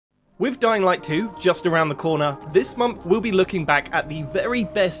With Dying Light 2 just around the corner, this month we'll be looking back at the very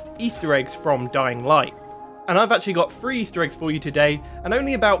best Easter eggs from Dying Light. And I've actually got 3 Easter eggs for you today, and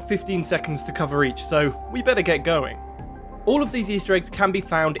only about 15 seconds to cover each, so we better get going. All of these Easter eggs can be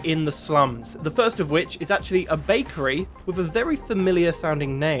found in the slums, the first of which is actually a bakery with a very familiar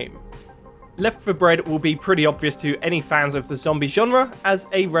sounding name. Left 4 Bread will be pretty obvious to any fans of the zombie genre, as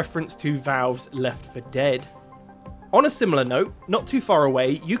a reference to Valve's Left 4 Dead. On a similar note, not too far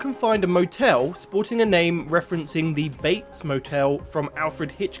away, you can find a motel sporting a name referencing the Bates Motel from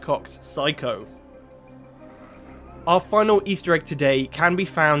Alfred Hitchcock's Psycho. Our final Easter egg today can be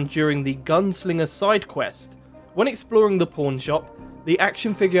found during the Gunslinger side quest. When exploring the pawn shop, the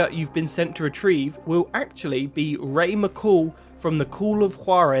action figure you've been sent to retrieve will actually be Ray McCall from the Call of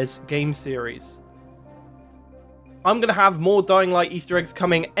Juarez game series. I'm going to have more Dying Light Easter eggs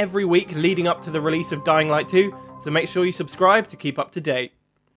coming every week leading up to the release of Dying Light 2, so make sure you subscribe to keep up to date.